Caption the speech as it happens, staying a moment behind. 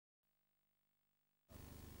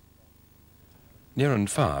Near and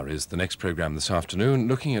Far is the next programme this afternoon,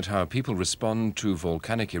 looking at how people respond to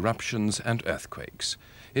volcanic eruptions and earthquakes.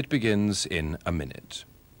 It begins in a minute.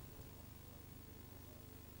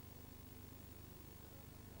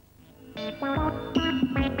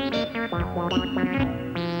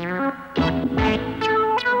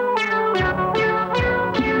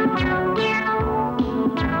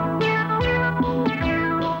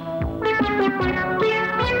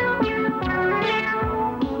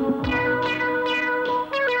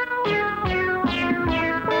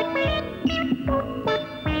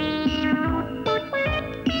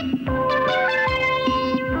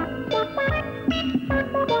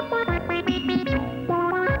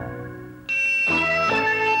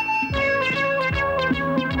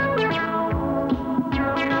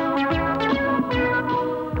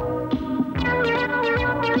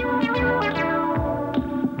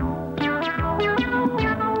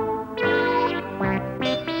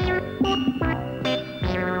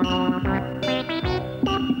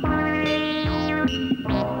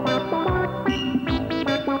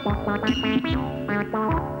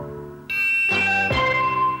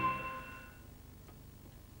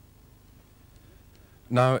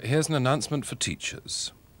 Now, here's an announcement for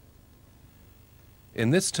teachers. In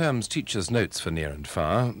this term's Teacher's Notes for Near and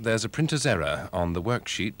Far, there's a printer's error on the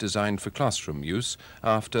worksheet designed for classroom use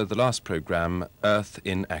after the last programme, Earth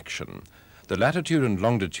in Action. The latitude and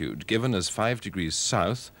longitude given as 5 degrees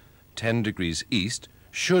south, 10 degrees east,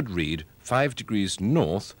 should read 5 degrees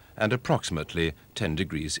north and approximately 10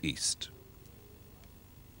 degrees east.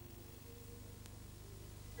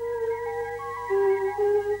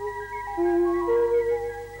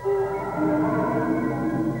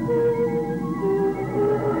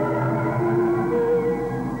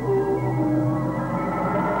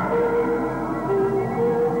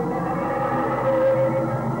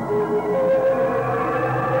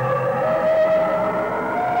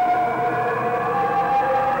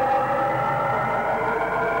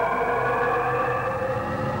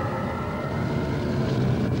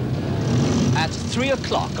 At 3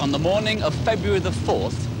 o'clock on the morning of February the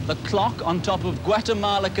 4th, the clock on top of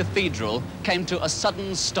Guatemala Cathedral came to a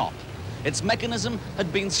sudden stop. Its mechanism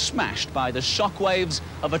had been smashed by the shock waves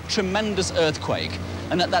of a tremendous earthquake,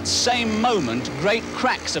 and at that same moment, great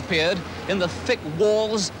cracks appeared in the thick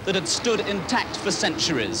walls that had stood intact for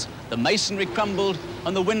centuries. The masonry crumbled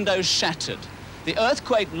and the windows shattered. The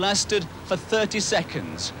earthquake lasted for 30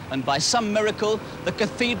 seconds, and by some miracle, the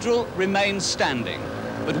cathedral remained standing.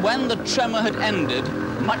 But when the tremor had ended,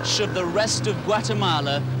 much of the rest of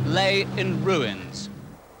Guatemala lay in ruins.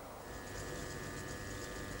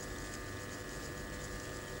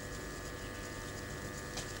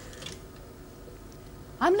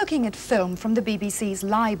 I'm looking at film from the BBC's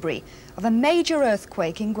library of a major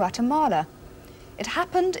earthquake in Guatemala. It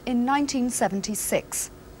happened in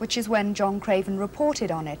 1976, which is when John Craven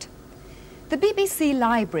reported on it. The BBC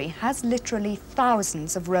library has literally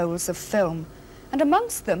thousands of rolls of film, and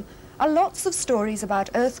amongst them are lots of stories about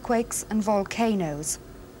earthquakes and volcanoes.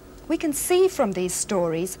 We can see from these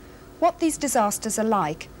stories what these disasters are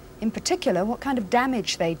like, in particular what kind of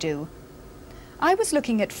damage they do. I was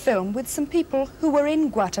looking at film with some people who were in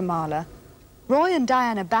Guatemala. Roy and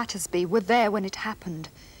Diana Battersby were there when it happened.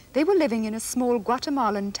 They were living in a small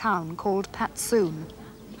Guatemalan town called Patsun.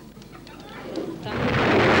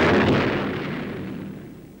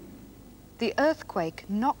 The earthquake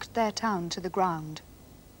knocked their town to the ground.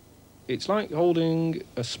 It's like holding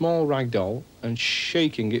a small rag doll and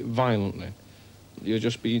shaking it violently. You're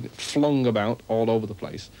just being flung about all over the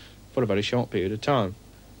place for a very short period of time.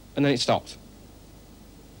 And then it stopped.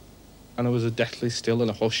 And there was a deathly still and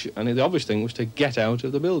a hush, and the obvious thing was to get out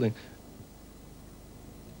of the building.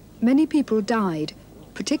 Many people died,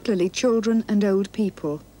 particularly children and old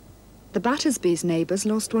people. The Battersby's neighbours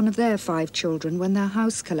lost one of their 5 children when their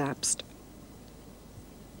house collapsed.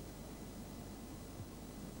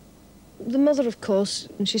 The mother, of course,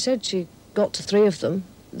 and she said she got to 3 of them.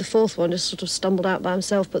 The 4th one just sort of stumbled out by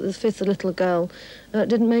himself, but the 5th, the little girl,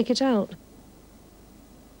 didn't make it out.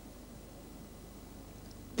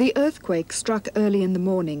 The earthquake struck early in the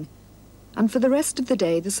morning, and for the rest of the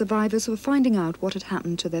day the survivors were finding out what had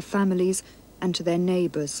happened to their families and to their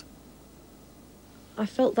neighbours. I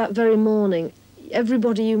felt that very morning,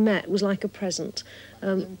 everybody you met was like a present.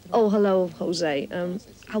 Oh, hello, Jose.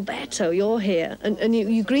 Alberto, you're here. And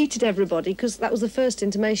you greeted everybody, because that was the first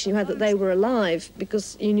intimation you had that they were alive,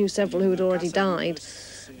 because you knew several who had already died.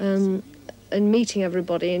 And meeting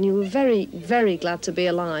everybody, and you were very, very glad to be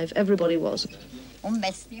alive. Everybody was.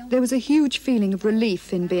 There was a huge feeling of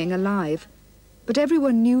relief in being alive, but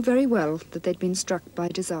everyone knew very well that they'd been struck by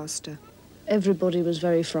disaster. Everybody was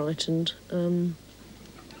very frightened. And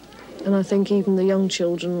I think even the young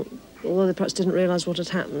children, although they perhaps didn't realise what had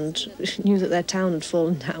happened, knew that their town had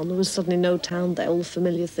fallen down. There was suddenly no town there. All the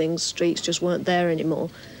familiar things, streets just weren't there anymore.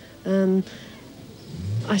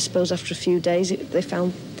 I suppose after a few days they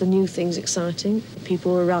found the new things exciting.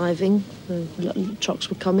 People were arriving, trucks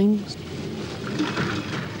were coming.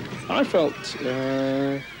 I felt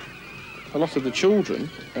a lot of the children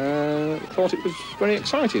thought it was very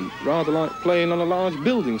exciting, rather like playing on a large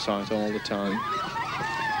building site all the time.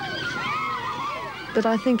 But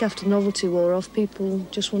I think after novelty wore off, people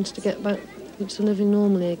just wanted to get back to living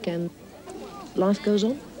normally again. Life goes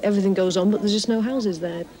on, everything goes on, but there's just no houses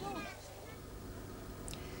there.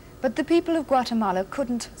 But the people of Guatemala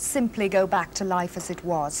couldn't simply go back to life as it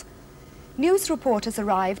was. News reporters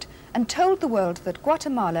arrived and told the world that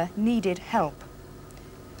Guatemala needed help.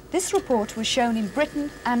 This report was shown in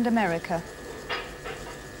Britain and America.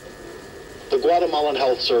 The Guatemalan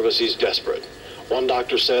Health Service is desperate. One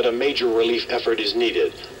doctor said a major relief effort is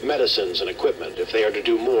needed, medicines and equipment, if they are to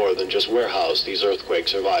do more than just warehouse these earthquake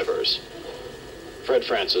survivors. Fred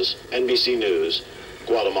Francis, NBC News,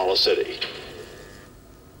 Guatemala City.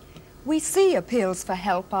 We see appeals for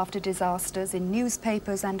help after disasters in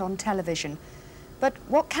newspapers and on television. But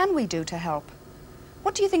what can we do to help?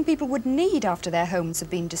 What do you think people would need after their homes have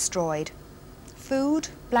been destroyed? Food,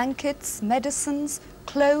 blankets, medicines,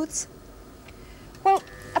 clothes? Well,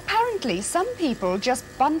 apparently some people just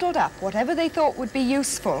bundled up whatever they thought would be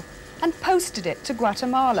useful and posted it to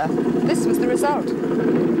Guatemala. This was the result.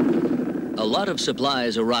 A lot of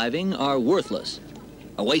supplies arriving are worthless.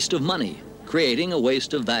 A waste of money, creating a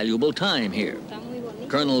waste of valuable time here.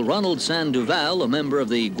 Colonel Ronald Sandoval, a member of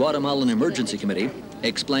the Guatemalan Emergency Committee,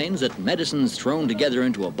 explains that medicines thrown together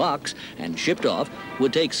into a box and shipped off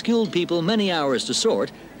would take skilled people many hours to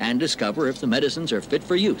sort and discover if the medicines are fit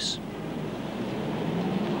for use.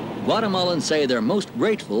 Guatemalans say they're most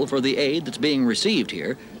grateful for the aid that's being received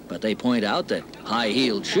here, but they point out that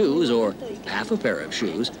high-heeled shoes or half a pair of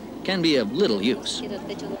shoes can be of little use.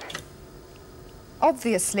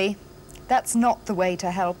 Obviously, that's not the way to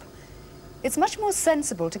help. It's much more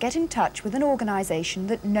sensible to get in touch with an organisation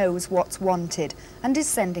that knows what's wanted and is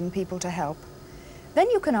sending people to help. Then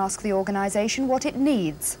you can ask the organisation what it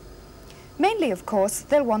needs. Mainly, of course,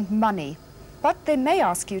 they'll want money, but they may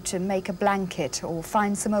ask you to make a blanket or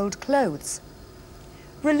find some old clothes.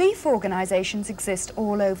 Relief organisations exist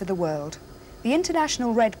all over the world. The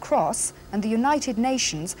International Red Cross and the United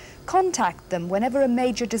Nations contact them whenever a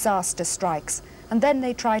major disaster strikes, and then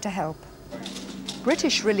they try to help.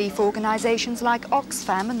 British relief organisations like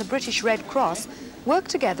Oxfam and the British Red Cross work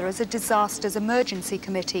together as a disasters emergency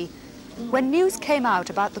committee. When news came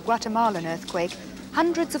out about the Guatemalan earthquake,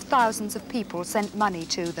 hundreds of thousands of people sent money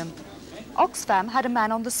to them. Oxfam had a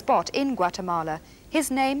man on the spot in Guatemala.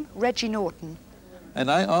 His name, Reggie Norton.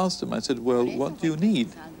 And I asked him, I said, well, what do you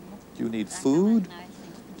need? Do you need food?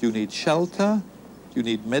 Do you need shelter? Do you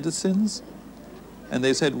need medicines? And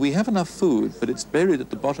they said, we have enough food, but it's buried at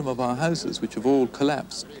the bottom of our houses, which have all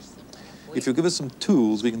collapsed. If you give us some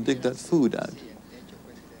tools, we can dig that food out.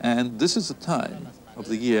 And this is the time of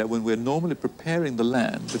the year when we're normally preparing the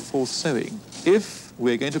land before sowing. If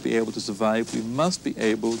we're going to be able to survive, we must be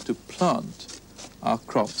able to plant our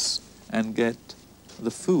crops and get the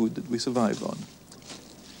food that we survive on.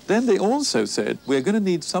 Then they also said, we're going to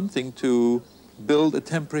need something to build a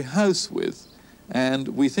temporary house with. And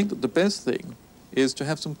we think that the best thing is to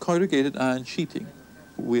have some corrugated iron sheeting.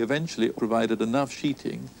 We eventually provided enough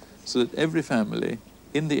sheeting so that every family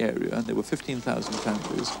in the area, and there were 15,000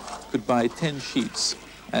 families, could buy 10 sheets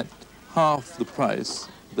at half the price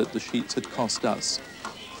that the sheets had cost us.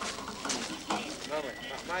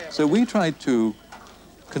 So we tried to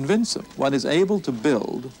convince them one is able to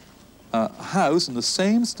build a house in the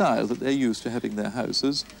same style that they're used to having their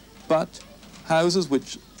houses, but houses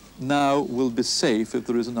which now will be safe if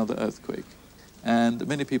there is another earthquake. And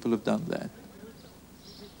many people have done that.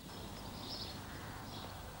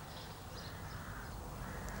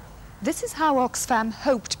 This is how Oxfam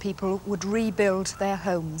hoped people would rebuild their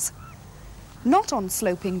homes. Not on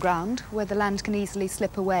sloping ground, where the land can easily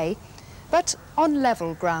slip away, but on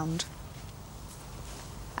level ground.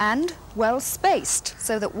 And well spaced,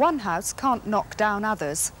 so that one house can't knock down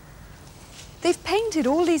others. They've painted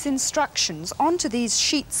all these instructions onto these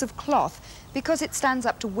sheets of cloth because it stands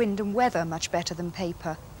up to wind and weather much better than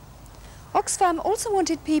paper. Oxfam also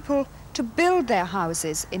wanted people to build their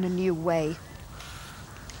houses in a new way.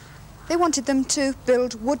 They wanted them to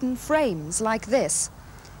build wooden frames like this.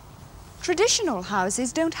 Traditional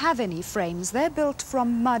houses don't have any frames. They're built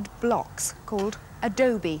from mud blocks called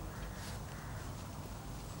adobe.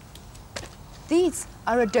 These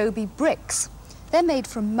are adobe bricks. They're made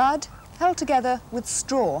from mud, held together with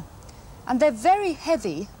straw, and they're very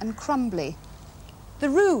heavy and crumbly. The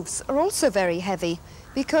roofs are also very heavy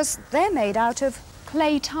because they're made out of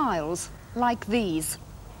clay tiles, like these.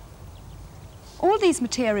 All these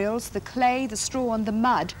materials, the clay, the straw and the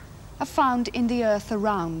mud, are found in the earth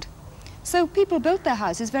around. So people built their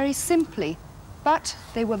houses very simply, but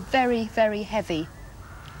they were very, very heavy.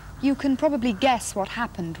 You can probably guess what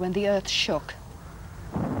happened when the earth shook.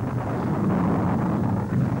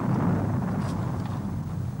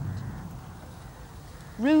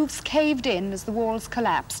 Roofs caved in as the walls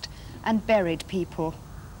collapsed and buried people.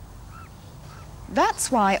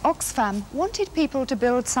 That's why Oxfam wanted people to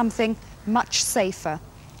build something much safer,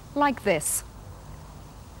 like this.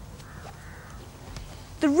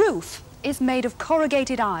 The roof is made of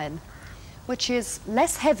corrugated iron, which is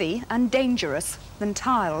less heavy and dangerous than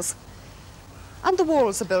tiles. And the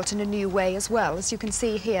walls are built in a new way as well, as you can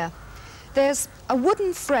see here. There's a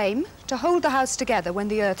wooden frame to hold the house together when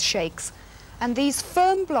the earth shakes, and these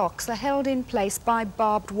firm blocks are held in place by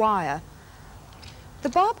barbed wire. The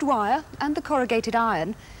barbed wire and the corrugated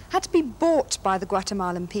iron had to be bought by the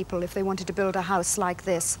Guatemalan people if they wanted to build a house like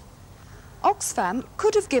this. Oxfam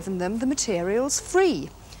could have given them the materials free,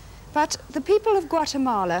 but the people of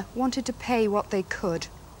Guatemala wanted to pay what they could.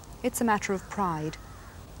 It's a matter of pride.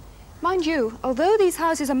 Mind you, although these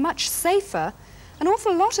houses are much safer, an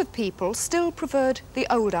awful lot of people still preferred the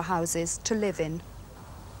older houses to live in.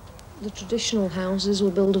 The traditional houses were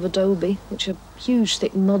built of adobe, which are huge,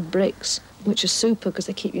 thick mud bricks, which are super because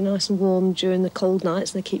they keep you nice and warm during the cold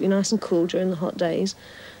nights and they keep you nice and cool during the hot days.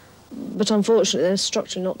 But unfortunately, they're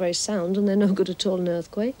structurally not very sound and they're no good at all in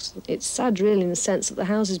earthquakes. It's sad, really, in the sense that the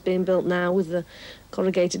houses being built now with the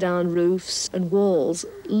corrugated iron roofs and walls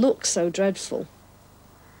look so dreadful.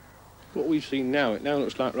 What we've seen now, it now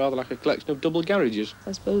looks like rather like a collection of double garages.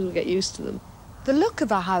 I suppose we'll get used to them. The look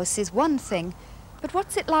of a house is one thing, but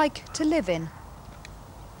what's it like to live in?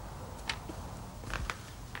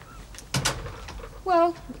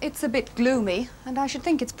 Well, it's a bit gloomy, and I should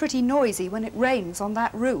think it's pretty noisy when it rains on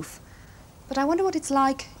that roof. But I wonder what it's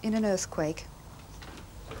like in an earthquake.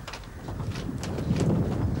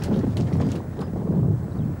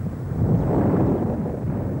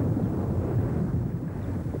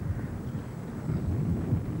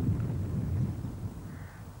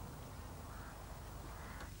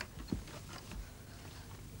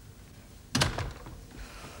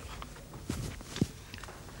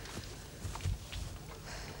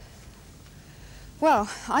 Well,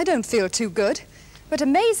 I don't feel too good, but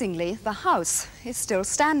amazingly, the house is still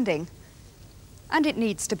standing. And it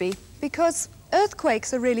needs to be, because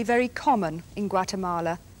earthquakes are really very common in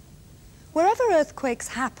Guatemala. Wherever earthquakes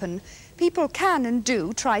happen, people can and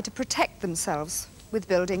do try to protect themselves with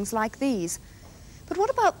buildings like these. But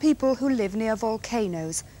what about people who live near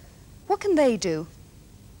volcanoes? What can they do?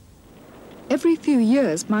 Every few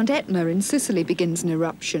years, Mount Etna in Sicily begins an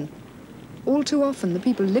eruption. All too often, the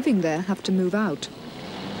people living there have to move out.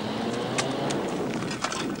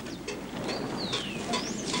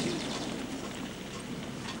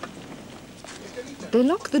 They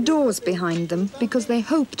lock the doors behind them because they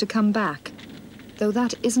hope to come back, though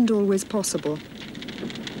that isn't always possible.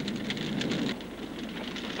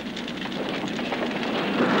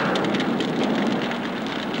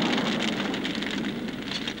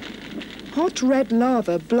 Hot red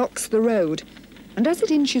lava blocks the road, and as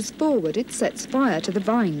it inches forward, it sets fire to the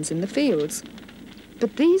vines in the fields.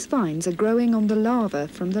 But these vines are growing on the lava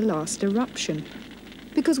from the last eruption,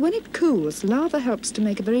 because when it cools, lava helps to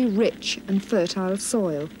make a very rich and fertile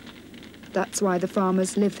soil. That's why the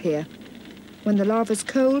farmers live here. When the lava's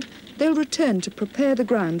cold, they'll return to prepare the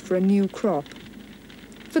ground for a new crop.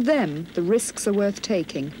 For them, the risks are worth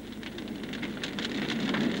taking.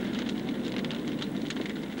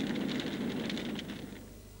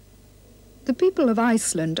 The people of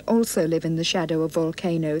Iceland also live in the shadow of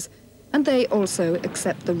volcanoes, and they also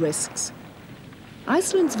accept the risks.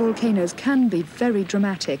 Iceland's volcanoes can be very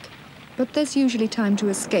dramatic, but there's usually time to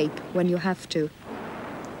escape when you have to.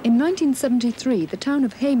 In 1973, the town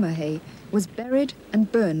of Heimaey was buried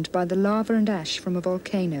and burned by the lava and ash from a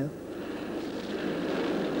volcano.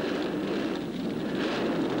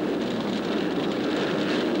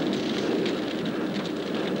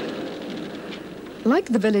 Like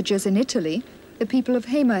the villagers in Italy, the people of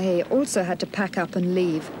Heimaey also had to pack up and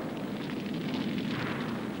leave.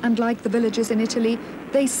 And like the villagers in Italy,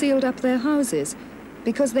 they sealed up their houses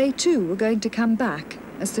because they too were going to come back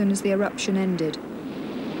as soon as the eruption ended.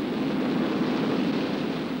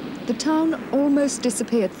 The town almost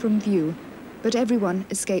disappeared from view, but everyone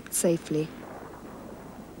escaped safely.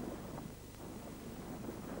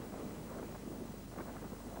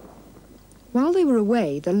 While they were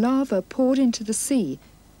away, the lava poured into the sea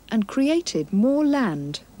and created more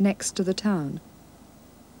land next to the town.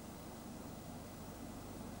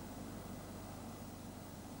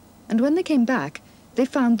 And when they came back, they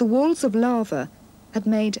found the walls of lava had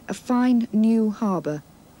made a fine new harbour.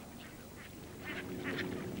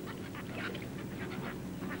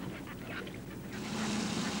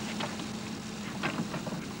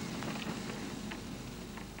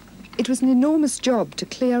 It was an enormous job to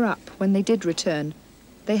clear up when they did return.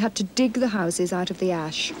 They had to dig the houses out of the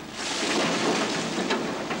ash.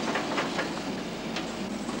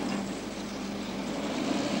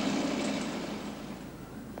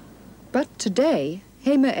 But today,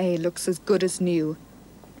 Heimaey looks as good as new.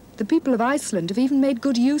 The people of Iceland have even made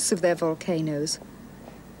good use of their volcanoes.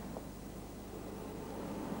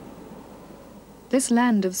 This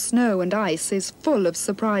land of snow and ice is full of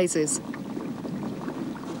surprises.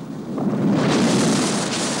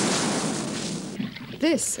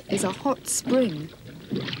 This is a hot spring.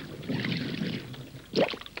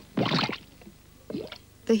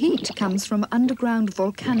 The heat comes from underground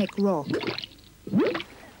volcanic rock.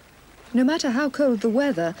 No matter how cold the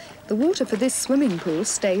weather, the water for this swimming pool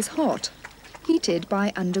stays hot, heated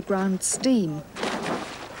by underground steam.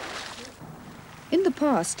 In the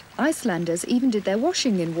past, Icelanders even did their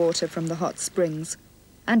washing in water from the hot springs.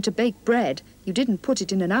 And to bake bread, you didn't put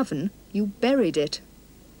it in an oven, you buried it.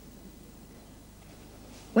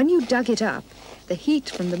 When you dug it up, the heat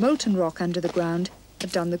from the molten rock under the ground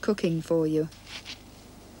had done the cooking for you.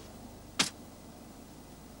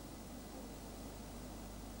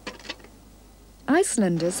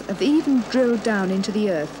 Icelanders have even drilled down into the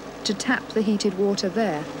earth to tap the heated water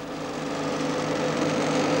there.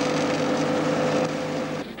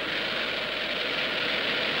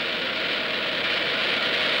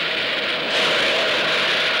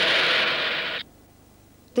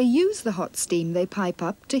 They use the hot steam they pipe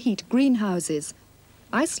up to heat greenhouses.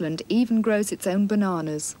 Iceland even grows its own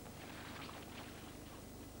bananas.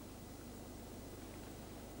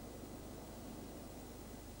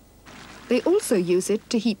 They also use it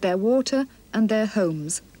to heat their water and their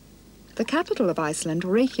homes. The capital of Iceland,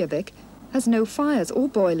 Reykjavik, has no fires or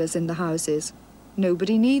boilers in the houses.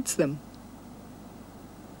 Nobody needs them.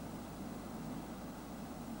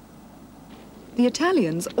 The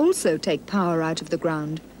Italians also take power out of the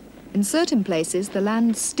ground. In certain places, the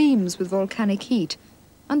land steams with volcanic heat,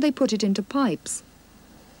 and they put it into pipes.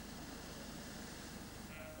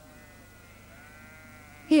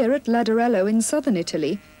 Here at Ladarello in southern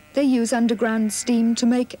Italy, they use underground steam to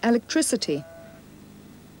make electricity.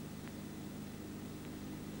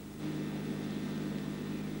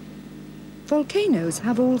 Volcanoes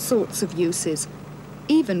have all sorts of uses,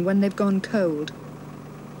 even when they've gone cold.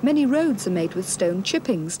 Many roads are made with stone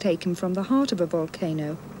chippings taken from the heart of a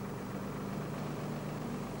volcano.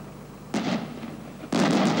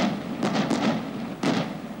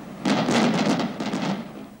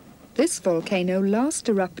 This volcano last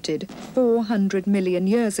erupted 400 million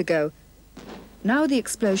years ago. Now the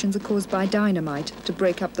explosions are caused by dynamite to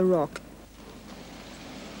break up the rock.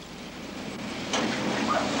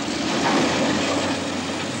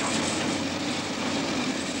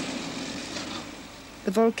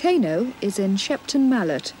 The volcano is in Shepton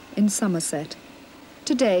Mallet in Somerset.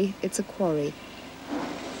 Today it's a quarry.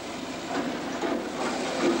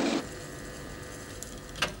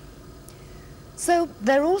 So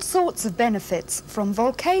there are all sorts of benefits from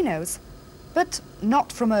volcanoes, but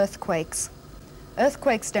not from earthquakes.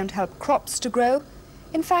 Earthquakes don't help crops to grow.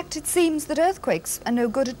 In fact, it seems that earthquakes are no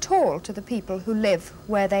good at all to the people who live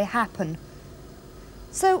where they happen.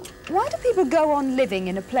 So why do people go on living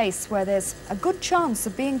in a place where there's a good chance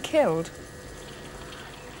of being killed?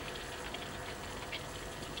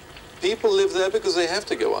 People live there because they have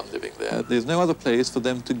to go on living there. There's no other place for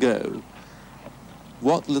them to go.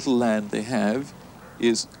 What little land they have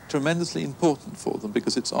is tremendously important for them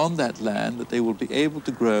because it's on that land that they will be able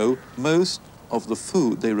to grow most of the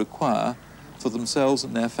food they require for themselves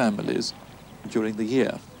and their families during the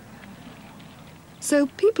year. So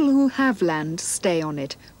people who have land stay on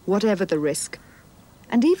it, whatever the risk.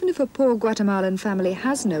 And even if a poor Guatemalan family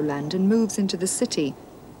has no land and moves into the city,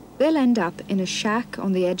 they'll end up in a shack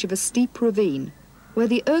on the edge of a steep ravine, where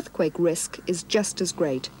the earthquake risk is just as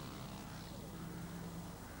great.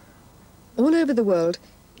 All over the world,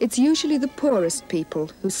 it's usually the poorest people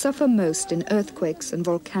who suffer most in earthquakes and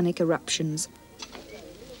volcanic eruptions.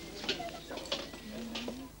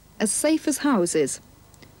 As safe as houses.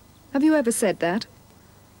 Have you ever said that?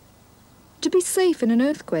 To be safe in an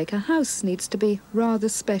earthquake, a house needs to be rather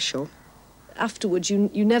special. afterwards you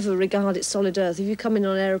never regard it solid earth. If you come in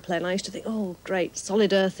on an aeroplane, I used to think, oh, great,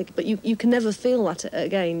 solid earth, but you can never feel that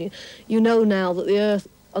again. You know now that the earth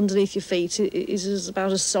underneath your feet is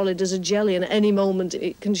about as solid as a jelly, and at any moment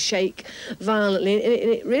it can shake violently.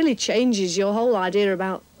 It really changes your whole idea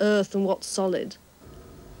about earth and what's solid.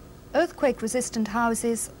 Earthquake-resistant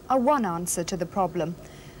houses are one answer to the problem,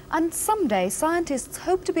 and someday scientists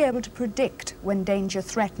hope to be able to predict when danger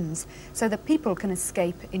threatens so that people can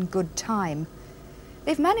escape in good time.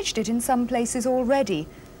 They've managed it in some places already,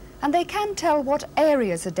 and they can tell what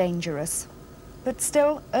areas are dangerous. But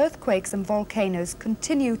still, earthquakes and volcanoes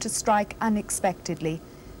continue to strike unexpectedly.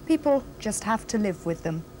 People just have to live with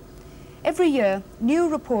them. Every year, new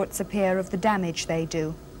reports appear of the damage they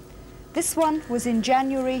do. This one was in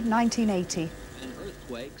January 1980. An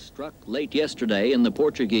earthquake struck late yesterday in the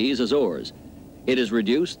Portuguese Azores. It has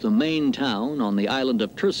reduced the main town on the island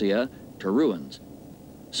of Turcia to ruins.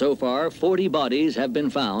 So far, 40 bodies have been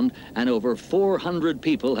found and over 400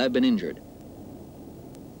 people have been injured.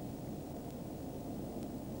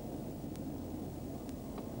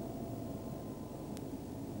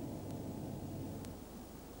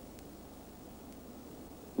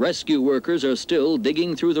 Rescue workers are still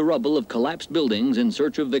digging through the rubble of collapsed buildings in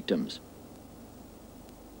search of victims.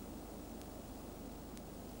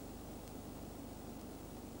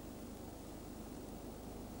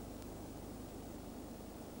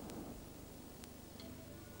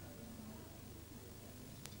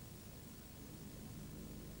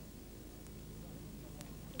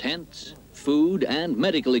 Tents, food, and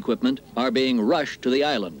medical equipment are being rushed to the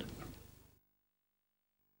island.